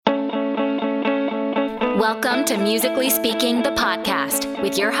Welcome to Musically Speaking, the podcast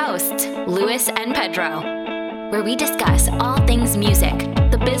with your hosts, Luis and Pedro, where we discuss all things music,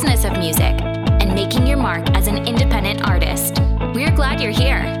 the business of music, and making your mark as an independent artist. We're glad you're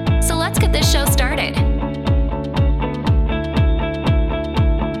here, so let's get this show started.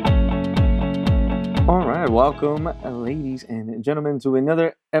 All right, welcome, ladies and gentlemen, to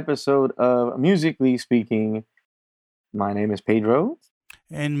another episode of Musically Speaking. My name is Pedro.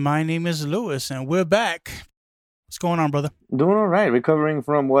 And my name is Luis, and we're back. What's going on, brother? Doing all right, recovering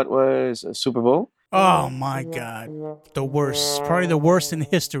from what was a Super Bowl. Oh, my God. The worst. Probably the worst in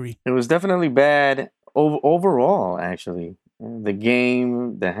history. It was definitely bad overall, actually. The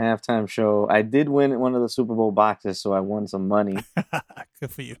game, the halftime show. I did win one of the Super Bowl boxes, so I won some money.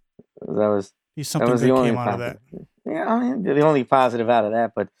 Good for you. That was Something good good came out of that. Yeah, I mean, the only positive out of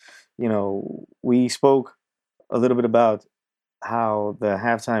that. But, you know, we spoke a little bit about how the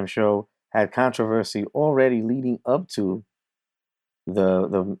halftime show had controversy already leading up to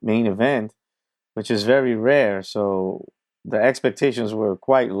the main event, which is very rare. So the expectations were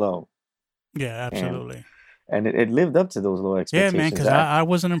quite low. Yeah, absolutely. And it lived up to those low expectations. Yeah, man, because I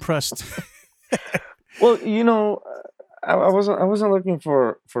wasn't impressed. Well, you know, I wasn't looking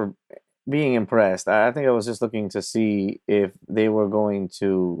for being impressed. I think I was just looking to see if they were going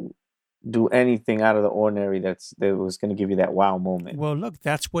to do anything out of the ordinary that was going to give you that wow moment. Well, look,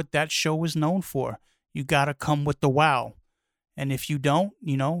 that's what that show is known for. You got to come with the wow. And if you don't,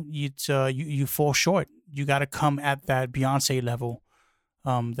 you know, you fall short. You got to come at that Beyonce level,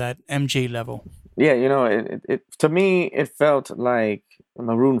 that MJ level. Yeah, you know, it to me, it felt like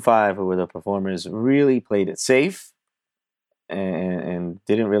Maroon 5, who were the performers, really played it safe and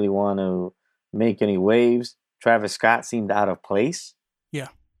didn't really want to make any waves. Travis Scott seemed out of place. Yeah.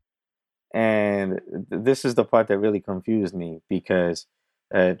 And this is the part that really confused me because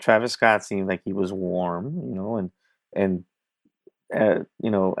Travis Scott seemed like he was warm, you know, and you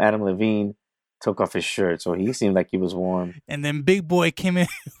know, Adam Levine took off his shirt, so he seemed like he was warm. And then Big Boy came in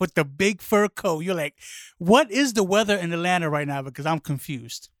with the big fur coat. You're like, what is the weather in Atlanta right now? Because I'm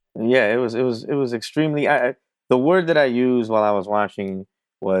confused. Yeah, it was extremely. The word that I used while I was watching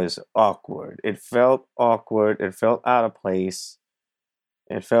was awkward. It felt awkward. It felt out of place.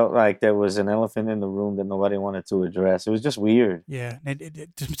 It felt like there was an elephant in the room that nobody wanted to address. It was just weird. Yeah,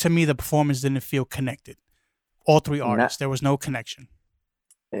 to me, the performance didn't feel connected. All three artists, there was no connection.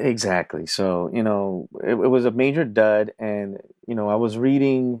 Exactly. So, you know, it was a major dud. And, you know, I was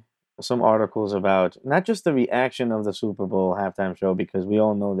reading some articles about not just the reaction of the Super Bowl halftime show, because we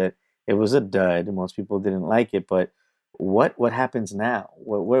all know that it was a dud. Most people didn't like it. But what happens now?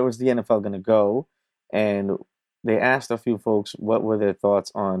 Where was the NFL going to go? And they asked a few folks what were their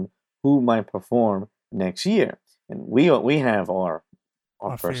thoughts on who might perform next year. And we have our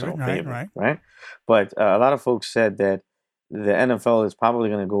personal favorite, right? But a lot of folks said that the NFL is probably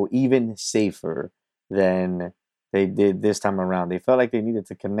going to go even safer than they did this time around. They felt like they needed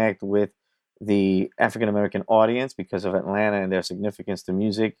to connect with the African-American audience because of Atlanta and their significance to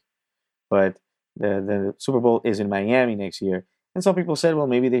music. But the Super Bowl is in Miami next year. And some people said, well,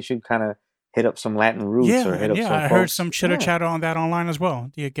 maybe they should kind of hit up some Latin roots or hit up some I folks. heard some chitter chatter on that online as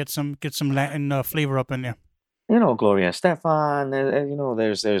well. Yeah, get some Latin flavor up in there. You know, Gloria Estefan, you know,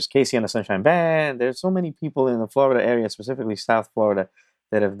 there's Casey and the Sunshine Band. There's so many people in the Florida area, specifically South Florida,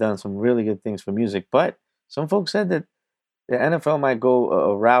 that have done some really good things for music. But some folks said that the NFL might go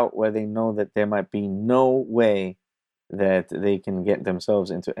a route where they know that there might be no way that they can get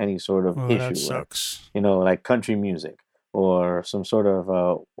themselves into any sort of issue. That sucks. You know, like country music or some sort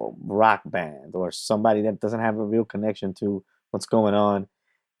of rock band or somebody that doesn't have a real connection to what's going on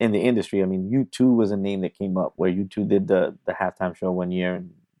in the industry. I mean, U2 was a name that came up where U2 did the halftime show one year,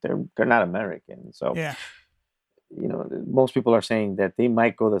 and they're not American. So, yeah, you know, most people are saying that they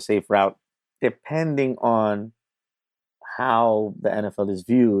might go the safe route depending on how the NFL is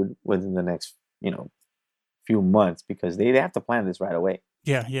viewed within the next, you know, few months, because they have to plan this right away.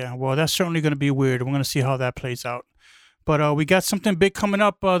 Yeah. Well, that's certainly going to be weird. We're going to see how that plays out. But we got something big coming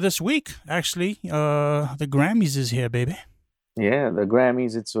up this week, actually. The Grammys is here, baby. Yeah, the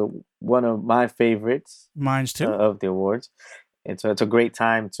Grammys, it's one of my favorites. Mine's too. Of the awards. It's a great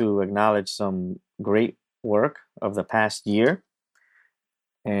time to acknowledge some great work of the past year.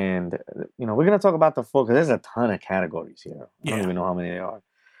 And, you know, we're going to talk about the full, because there's a ton of categories here. I don't even know how many there are.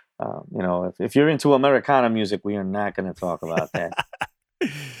 You know, if you're into Americana music, we are not going to talk about that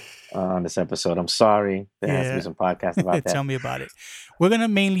on this episode. I'm sorry. There has to be some podcast about that. Tell me about it. We're going to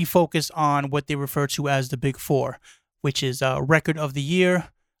mainly focus on what they refer to as the Big Four, which is Record of the Year,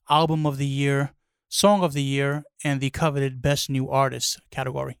 Album of the Year, Song of the Year, and the coveted Best New Artist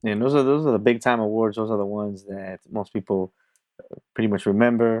category. And those are the big time awards. Those are the ones that most people pretty much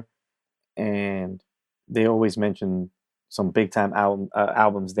remember, and they always mention some big time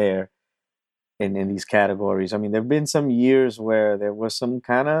albums there in these categories. I mean, there've been some years where there was some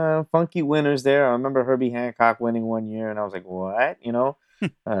kind of funky winners there. I remember Herbie Hancock winning one year, and I was like, "What?"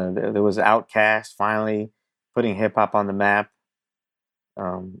 There was Outkast finally putting hip hop on the map.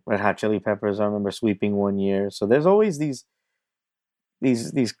 Red Hot Chili Peppers, I remember sweeping one year. So there's always these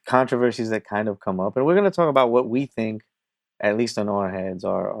controversies that kind of come up, and we're going to talk about what we think, at least on our heads,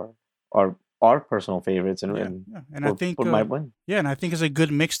 are our personal favorites, and And I think what might win. and I think it's a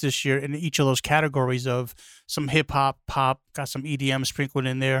good mix this year in each of those categories of some hip hop, pop, got some EDM sprinkled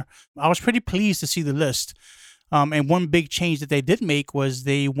in there. I was pretty pleased to see the list. And one big change that they did make was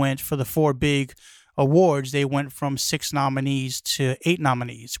they went for the 4 big awards. They went from 6 nominees to 8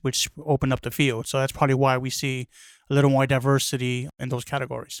 nominees, which opened up the field. So that's probably why we see a little more diversity in those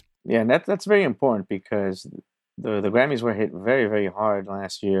categories. Yeah, and that's very important because the Grammys were hit very, very hard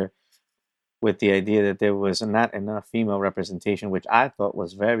last year with the idea that there was not enough female representation, which I thought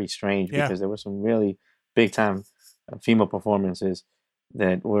was very strange Yeah. because there were some really big time female performances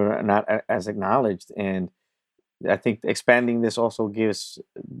that were not as acknowledged. And I think expanding this also gives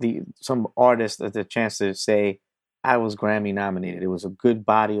some artists the chance to say, I was Grammy nominated. It was a good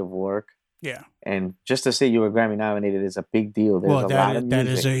body of work. Yeah. And just to say you were Grammy nominated is a big deal. There's Well, a lot of that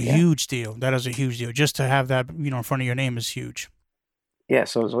is a music. Yeah. huge deal. That is a huge deal. Just to have that, in front of your name is huge. Yeah,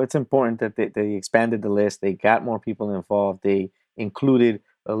 so it's important that they expanded the list. They got more people involved. They included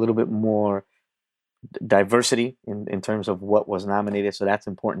a little bit more diversity in terms of what was nominated. So that's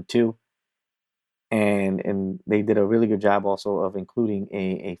important too. And they did a really good job also of including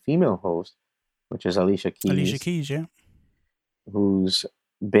a female host, which is Alicia Keys. Alicia Keys, yeah. Who's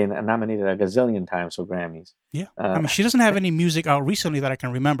been nominated a gazillion times for Grammys. Yeah. I mean, she doesn't have any music out recently that I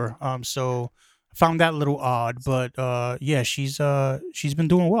can remember. So I found that a little odd, but yeah, she's been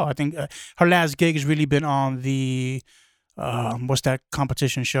doing well. I think her last gig has really been on the what's that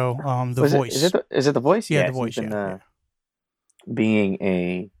competition show? The Voice. Is it The Voice? Yeah, Yes, The Voice. she's been, Yeah. being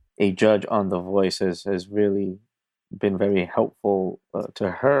a judge on The Voice has really been very helpful to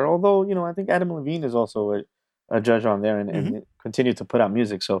her. Although I think Adam Levine is also a judge on there and continue to put out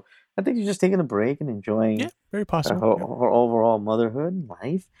music. So I think she's just taking a break and enjoying Yeah, very possible. her overall motherhood and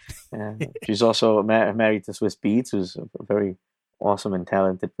life. She's also married to Swiss Beats, who's a very awesome and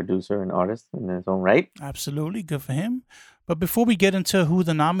talented producer and artist in his own right. Absolutely. Good for him. But before we get into who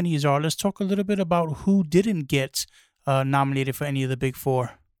the nominees are, let's talk a little bit about who didn't get nominated for any of the big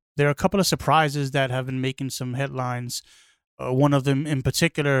 4. There are a couple of surprises that have been making some headlines. One of them in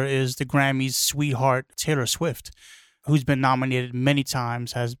particular is the Grammys' sweetheart, Taylor Swift, who's been nominated many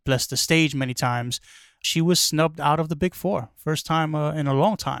times, has blessed the stage many times. She was snubbed out of the big 4, first time in a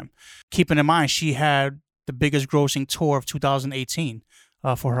long time. Keeping in mind, she had the biggest grossing tour of 2018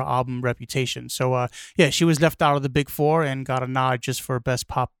 for her album Reputation. So, yeah, she was left out of the big 4 and got a nod just for Best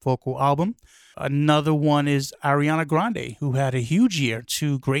Pop Vocal Album. Another one is Ariana Grande, who had a huge year,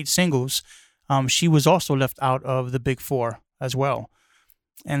 2 great singles. She was also left out of the big 4 as well.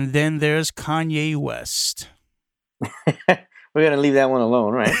 And then there's Kanye West. We're going to leave that one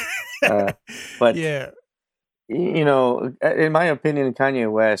alone, right? But, yeah, in my opinion, Kanye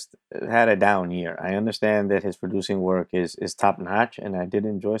West had a down year. I understand that his producing work is top notch, and I did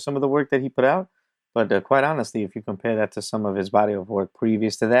enjoy some of the work that he put out. But quite honestly, if you compare that to some of his body of work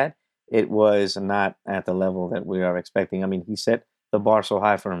previous to that, it was not at the level that we are expecting. I mean, he set the bar so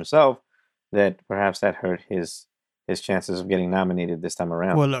high for himself that perhaps that hurt his chances of getting nominated this time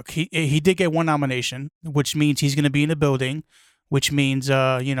around. Well, look, he did get 1 nomination, which means he's going to be in the building, which means,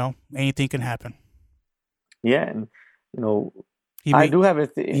 anything can happen. Yeah, and, I do have a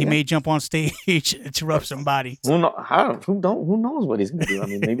He may jump on stage to rub somebody. Who knows what he's going to do? I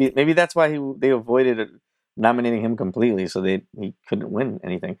mean, maybe that's why they avoided nominating him completely, so he couldn't win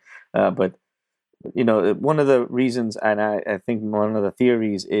anything. But one of the reasons, and I think one of the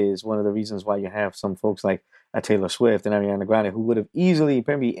theories is one of the reasons why you have some folks like Taylor Swift and Ariana Grande, who would have easily,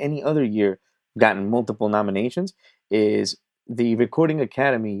 probably any other year, gotten multiple nominations, is the Recording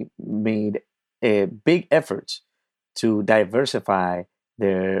Academy made big efforts to diversify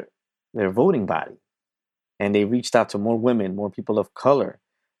their voting body. And they reached out to more women, more people of color,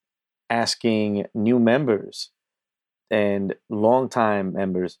 asking new members and longtime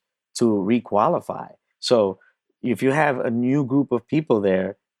members to requalify. So if you have a new group of people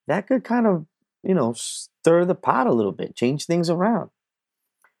there, that could kind of, stir the pot a little bit, change things around.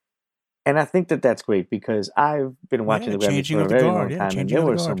 And I think that that's great because I've been watching Yeah, the Grammys changing for of a the very guard. long Yeah, time, and changing there of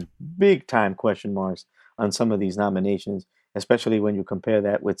the were guard. some big time question marks on some of these nominations, especially when you compare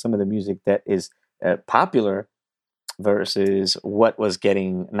that with some of the music that is popular versus what was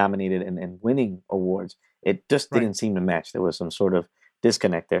getting nominated and winning awards. It just Right. didn't seem to match. There was some sort of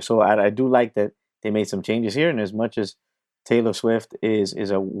disconnect there. So I do like that they made some changes here. And as much as Taylor Swift is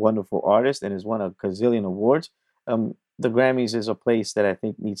a wonderful artist and has won a gazillion awards, the Grammys is a place that I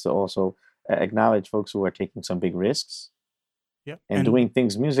think needs to also acknowledge folks who are taking some big risks Yep. and And doing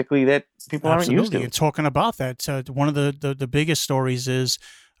things musically that people aren't used absolutely. to. And talking about that, one of the biggest stories is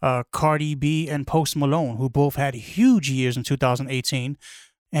Cardi B and Post Malone, who both had huge years in 2018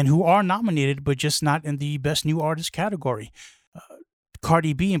 and who are nominated, but just not in the Best New Artist category.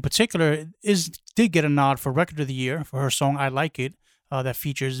 Cardi B in particular did get a nod for Record of the Year for her song "I Like It," that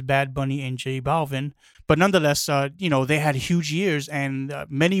features Bad Bunny and J Balvin. But nonetheless, they had huge years, and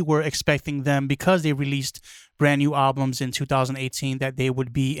many were expecting them because they released brand new albums in 2018 that they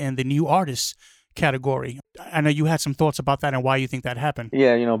would be in the new artists category. I know you had some thoughts about that and why you think that happened.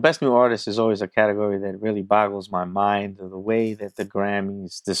 Yeah, Best New Artist is always a category that really boggles my mind. The way that the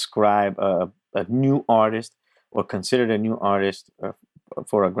Grammys describe a new artist or considered a new artist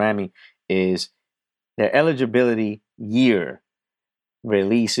for a Grammy is their eligibility year,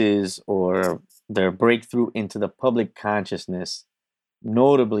 releases, or their breakthrough into the public consciousness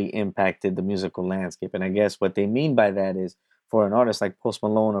notably impacted the musical landscape. And I guess what they mean by that is for an artist like Post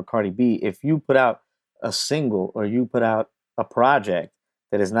Malone or Cardi B, if you put out a single or you put out a project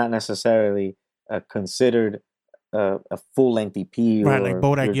that is not necessarily considered a full length EP Right, like or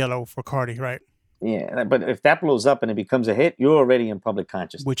Bodak Yellow for Cardi, right? yeah, but if that blows up and it becomes a hit, you're already in public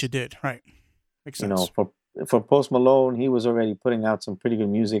consciousness. Which it did, right? Makes sense. For Post Malone, he was already putting out some pretty good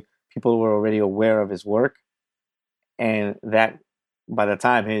music. People were already aware of his work, and that by the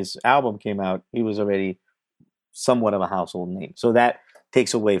time his album came out, he was already somewhat of a household name. So that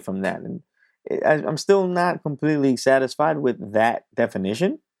takes away from that, and I'm still not completely satisfied with that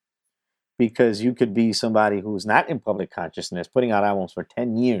definition because you could be somebody who's not in public consciousness, putting out albums for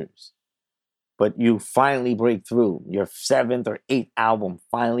 10 years, but you finally break through. Your seventh or eighth album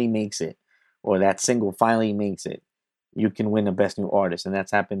finally makes it, or that single finally makes it. You can win the Best New Artist, and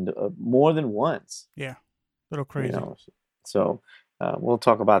that's happened more than once. Yeah, a little crazy. So we'll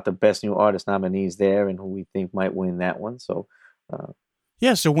talk about the Best New Artist nominees there and who we think might win that one. So.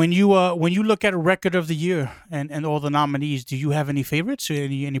 Yeah, so when you look at Record of the Year and all the nominees, do you have any favorites or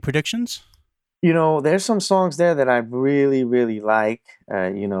any predictions? There's some songs there that I really, really like.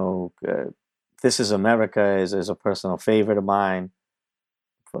 This Is America is a personal favorite of mine.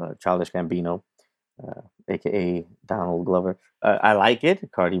 Childish Gambino, a.k.a. Donald Glover. I like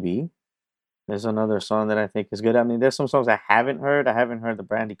it, Cardi B. There's another song that I think is good. I mean, there's some songs I haven't heard. I haven't heard the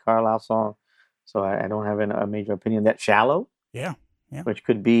Brandy Carlisle song, so I don't have a major opinion. That Shallow. Yeah. Which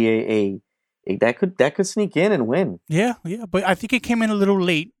could be a that could sneak in and win. Yeah, but I think it came in a little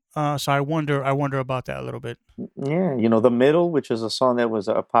late, so I wonder about that a little bit. Yeah, The Middle, which is a song that was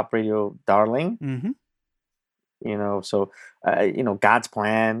a pop radio darling. Mm-hmm. So God's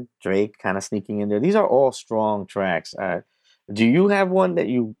Plan, Drake kind of sneaking in there. These are all strong tracks. Do you have one that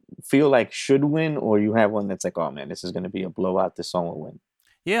you feel like should win, or you have one that's like, oh man, this is going to be a blowout, this song will win?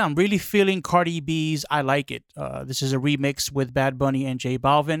 Yeah, I'm really feeling Cardi B's I Like It. This is a remix with Bad Bunny and J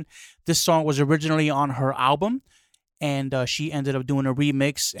Balvin. This song was originally on her album, and she ended up doing a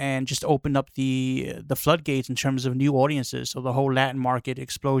remix and just opened up the floodgates in terms of new audiences. So the whole Latin market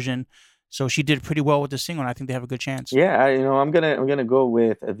explosion. So she did pretty well with the single, and I think they have a good chance. Yeah, I'm gonna go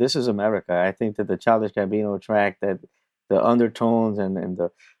with This Is America. I think that the Childish Gambino track, that the undertones and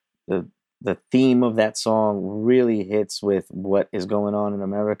the theme of that song really hits with what is going on in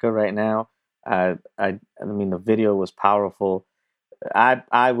America right now. I mean, the video was powerful.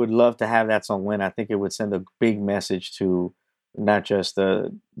 I would love to have that song win. I think it would send a big message to not just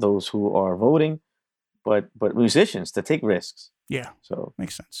those who are voting, but musicians to take risks. Yeah, so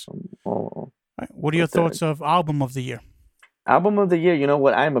makes sense. All right. What are your thoughts of Album of the Year? Album of the Year, you know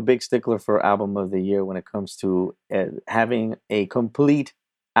what? I'm a big stickler for Album of the Year when it comes to having a complete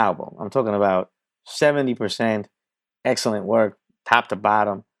album. I'm talking about 70% excellent work, top to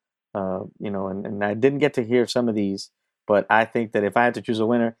bottom. And I didn't get to hear some of these, but I think that if I had to choose a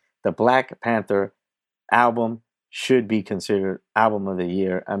winner, the Black Panther album should be considered Album of the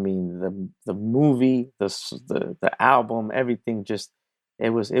Year. I mean, the movie, the album, everything just it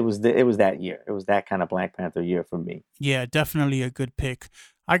was that year. It was that kind of Black Panther year for me. Yeah, definitely a good pick.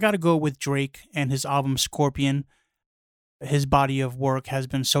 I got to go with Drake and his album Scorpion. His body of work has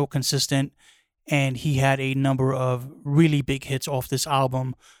been so consistent, and he had a number of really big hits off this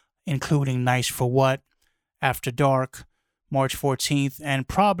album. including Nice for What, After Dark, March 14th, and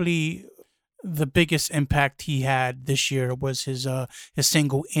probably the biggest impact he had this year was his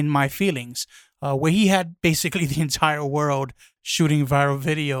single "In My Feelings," where he had basically the entire world shooting viral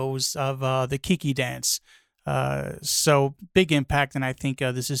videos of the Kiki dance. So big impact, and I think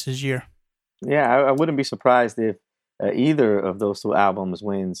this is his year. Yeah, I wouldn't be surprised if either of those two albums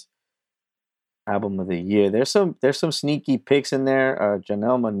wins album of the year. There's some sneaky picks in there.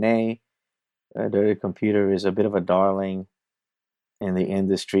 Janelle Monáe, Dirty Computer, is a bit of a darling in the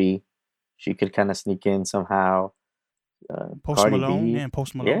industry. She could kind of sneak in somehow. Post Cardi Malone, B, yeah,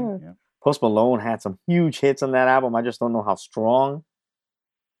 Post yeah. Malone, yeah. Post Malone had some huge hits on that album. I just don't know how strong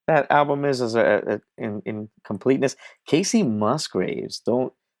that album is as in completeness. Casey Musgraves, I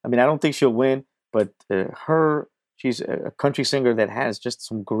don't think she'll win, but she's a country singer that has just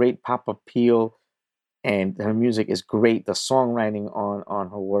some great pop appeal, and her music is great. The songwriting on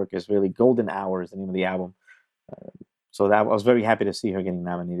her work is really Golden Hour is the name of the album. So that I was very happy to see her getting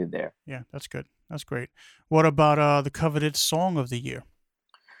nominated there. Yeah, that's good. That's great. What about the coveted Song of the Year?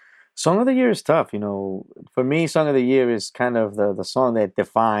 Song of the Year is tough. For me, Song of the Year is kind of the song that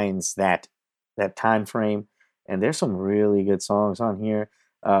defines that time frame. And there's some really good songs on here.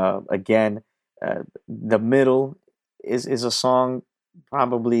 Again, The Middle is a song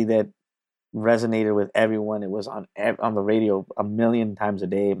probably that resonated with everyone. It was on the radio a million times a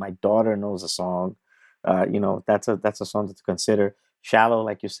day. My daughter knows the song. That's a song to consider. Shallow,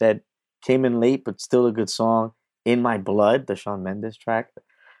 like you said, came in late, but still a good song. In My Blood, the Shawn Mendes track.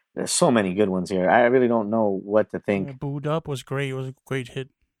 There's so many good ones here. I really don't know what to think. Yeah, Booed Up was great. It was a great hit.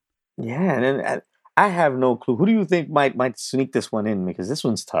 Yeah, and then I have no clue. Who do you think might sneak this one in? Because this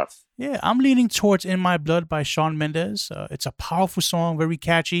one's tough. Yeah, I'm leaning towards "In My Blood" by Shawn Mendes. It's a powerful song, very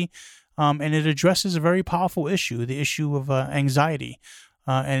catchy, and it addresses a very powerful issue, the issue of anxiety.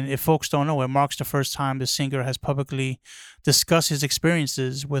 And if folks don't know, it marks the first time the singer has publicly discussed his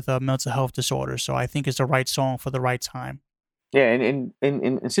experiences with a mental health disorder. So I think it's the right song for the right time. Yeah, and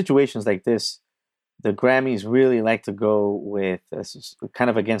in situations like this, the Grammys really like to go with kind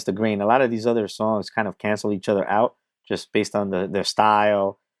of against the grain. A lot of these other songs kind of cancel each other out just based on their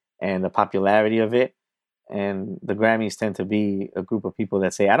style and the popularity of it. And the Grammys tend to be a group of people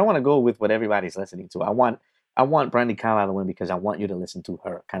that say, I don't want to go with what everybody's listening to. I want Brandy Carlisle to win because I want you to listen to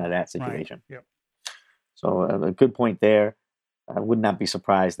her, kind of that situation. Right. Yep. So a good point there. I would not be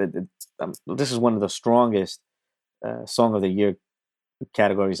surprised that this is one of the strongest Song of the Year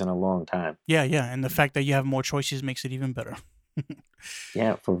categories in a long time. Yeah, and the fact that you have more choices makes it even better.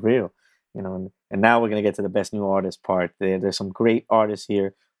 Yeah, for real. And now we're gonna get to the best new artist part. There's some great artists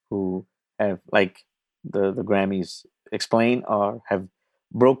here who have, like the Grammys explain, or have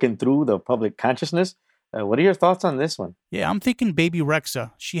broken through the public consciousness. What are your thoughts on this one? Yeah, I'm thinking Baby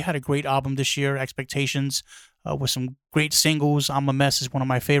Rexha. She had a great album this year, Expectations, with some great singles. I'm a Mess is one of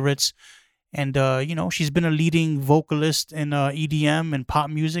my favorites. And, she's been a leading vocalist in EDM and pop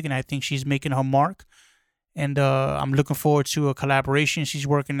music, and I think she's making her mark. And I'm looking forward to a collaboration she's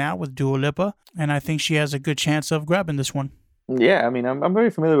working out with Dua Lipa, and I think she has a good chance of grabbing this one. Yeah, I'm very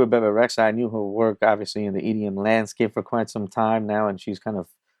familiar with Bebe Rexha. I knew her work, obviously, in the EDM landscape for quite some time now, and she's kind of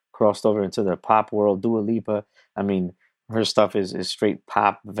crossed over into the pop world. Dua Lipa, her stuff is straight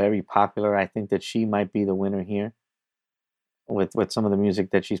pop, very popular. I think that she might be the winner here with some of the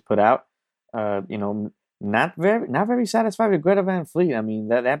music that she's put out. Not very satisfied with Greta Van Fleet.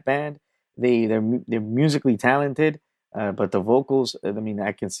 That band, they're musically talented, but the vocals,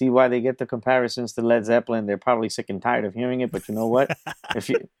 I can see why they get the comparisons to Led Zeppelin. They're probably sick and tired of hearing it, but you know what?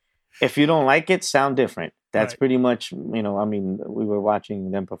 if you don't like it, sound different. That's right. Pretty much, we were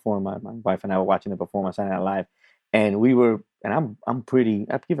watching them perform. My wife and I were watching them perform on Saturday Night Live, and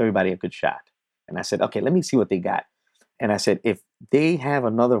I give everybody a good shot. And I said, okay, let me see what they got. And I said, if they have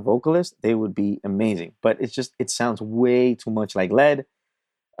another vocalist, they would be amazing. But it sounds way too much like Led,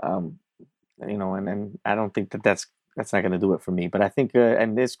 and I don't think that's not going to do it for me. But I think,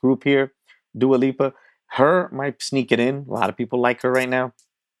 and this group here, Dua Lipa, her might sneak it in. A lot of people like her right now.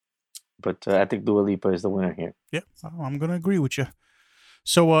 But I think Dua Lipa is the winner here. Yeah, I'm going to agree with you.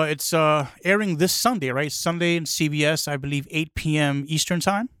 So it's airing this Sunday, right? Sunday in CBS, I believe, 8 p.m. Eastern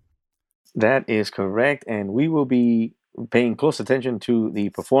time? That is correct. And we will be paying close attention to the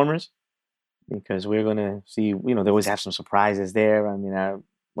performers because we're going to see, they always have some surprises there.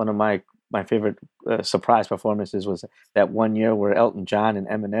 One of my favorite surprise performances was that one year where Elton John and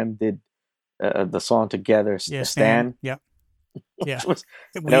Eminem did the song together, Stan. Yeah. Yeah.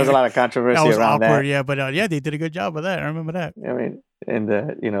 There was a lot of controversy around awkward, that. Yeah, but they did a good job with that. I remember that.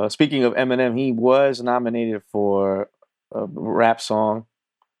 Speaking of Eminem, he was nominated for a rap song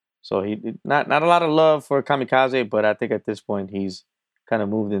So he not a lot of love for Kamikaze, but I think at this point he's kind of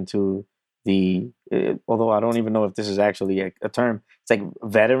moved into although I don't even know if this is actually a term. It's like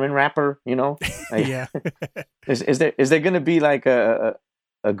veteran rapper, Like, Yeah. is there going to be like a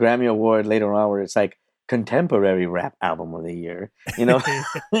Grammy Award later on where it's like contemporary rap album of the year,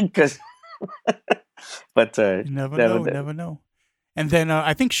 Because, but You never know. And then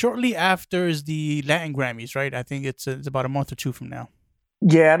I think shortly after is the Latin Grammys, right? I think it's about a month or two from now.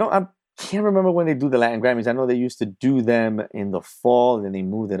 Yeah, I can't remember when they do the Latin Grammys. I know they used to do them in the fall, and then they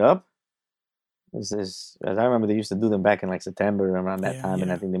moved it up. As I remember, they used to do them back in like September around that time, and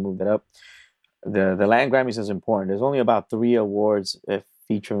I think they moved it up. The Latin Grammys is important. There's only about 3 awards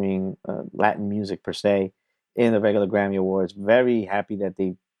featuring Latin music per se in the regular Grammy Awards. Very happy that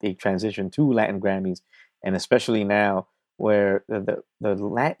they transitioned to Latin Grammys, and especially now where the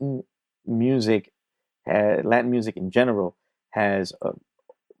Latin music in general is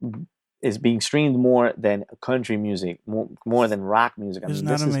being streamed more than country music, more than rock music. Isn't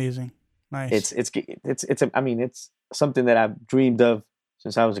that amazing? Nice. It's something that I've dreamed of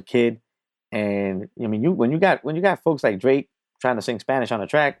since I was a kid, and I mean, when you got folks like Drake trying to sing Spanish on a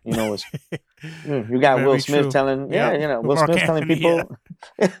track, you got Will Smith telling, Will Smith telling people,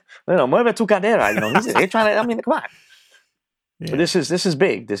 mueve tu cadera, they're trying to. I mean, come on. Yeah. This is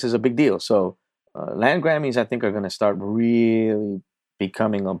big. This is a big deal. So, Latin Grammys, I think, are going to start really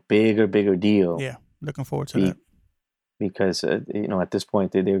becoming a bigger deal. Yeah, looking forward to that. Because at this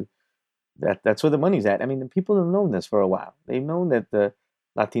point, that's where the money's at. I mean, the people have known this for a while. They've known that the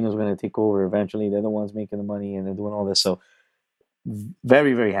Latinos are going to take over eventually. They're the ones making the money, and they're doing all this. So,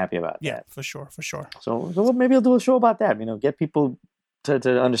 very, very happy about that. Yeah, for sure. So maybe I'll do a show about that. Get people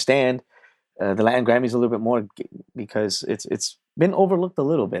to understand the Latin Grammys a little bit more, because it's been overlooked a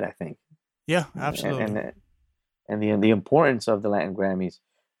little bit, I think. Yeah, absolutely. And the importance of the Latin Grammys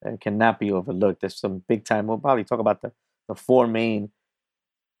cannot be overlooked. There's some big time. We'll probably talk about the 4 main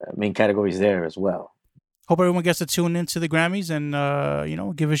categories there as well. Hope everyone gets to tune into the Grammys and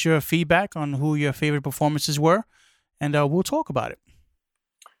give us your feedback on who your favorite performances were, and we'll talk about it.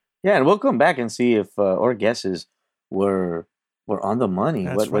 Yeah, and we'll come back and see if our guesses were on the money.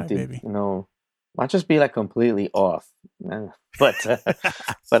 That's right, baby. Might just be like completely off. But I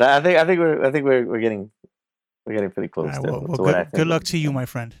think we're getting pretty close to what I think. Good luck to you, my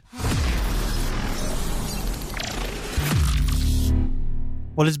friend.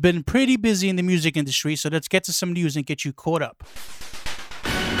 Well, it's been pretty busy in the music industry, so let's get to some news and get you caught up.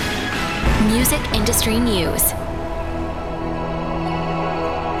 Music industry news.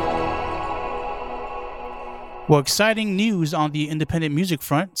 Well, exciting news on the independent music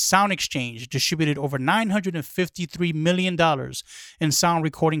front. SoundExchange distributed over $953 million in sound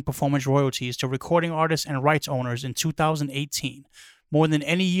recording performance royalties to recording artists and rights owners in 2018, more than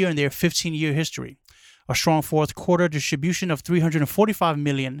any year in their 15-year history. A strong fourth quarter distribution of $345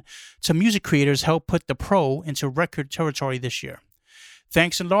 million to music creators helped put the Pro into record territory this year.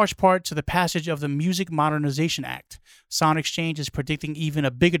 Thanks in large part to the passage of the Music Modernization Act, SoundExchange is predicting even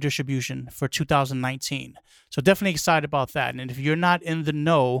a bigger distribution for 2019. So definitely excited about that. And if you're not in the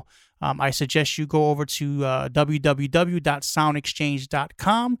know, I suggest you go over to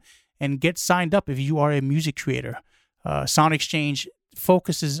www.soundexchange.com and get signed up if you are a music creator. SoundExchange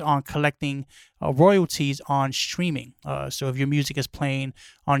focuses on collecting royalties on streaming. So if your music is playing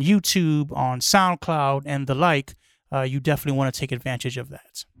on YouTube, on SoundCloud, and the like, you definitely want to take advantage of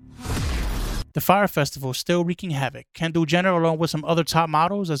that. The Fyre Festival still wreaking havoc. Kendall Jenner, along with some other top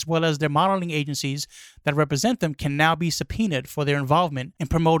models, as well as their modeling agencies that represent them, can now be subpoenaed for their involvement in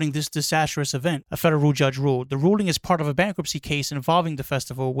promoting this disastrous event, a federal judge ruled. The ruling is part of a bankruptcy case involving the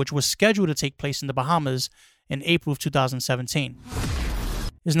festival, which was scheduled to take place in the Bahamas in April of 2017.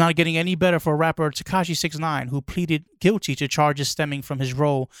 It's not getting any better for rapper Tekashi 6ix9ine, who pleaded guilty to charges stemming from his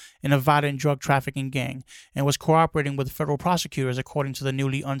role in a violent drug trafficking gang and was cooperating with federal prosecutors, according to the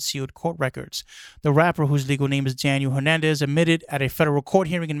newly unsealed court records. The rapper, whose legal name is Daniel Hernandez, admitted at a federal court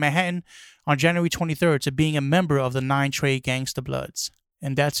hearing in Manhattan on January 23rd to being a member of the 9 Trey Gangsta Bloods.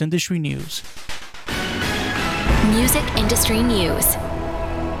 And that's industry news. Music industry news.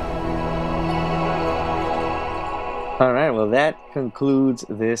 All right, well, that concludes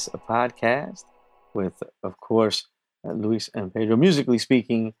this podcast with, of course, Luis and Pedro, Musically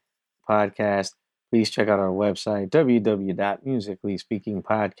Speaking podcast. Please check out our website,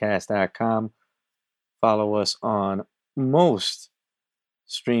 www.musicallyspeakingpodcast.com. Follow us on most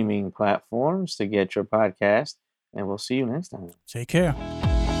streaming platforms to get your podcast, and we'll see you next time. Take care.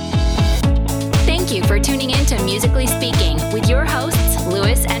 Thank you for tuning in to Musically Speaking with your hosts,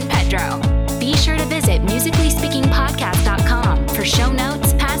 Luis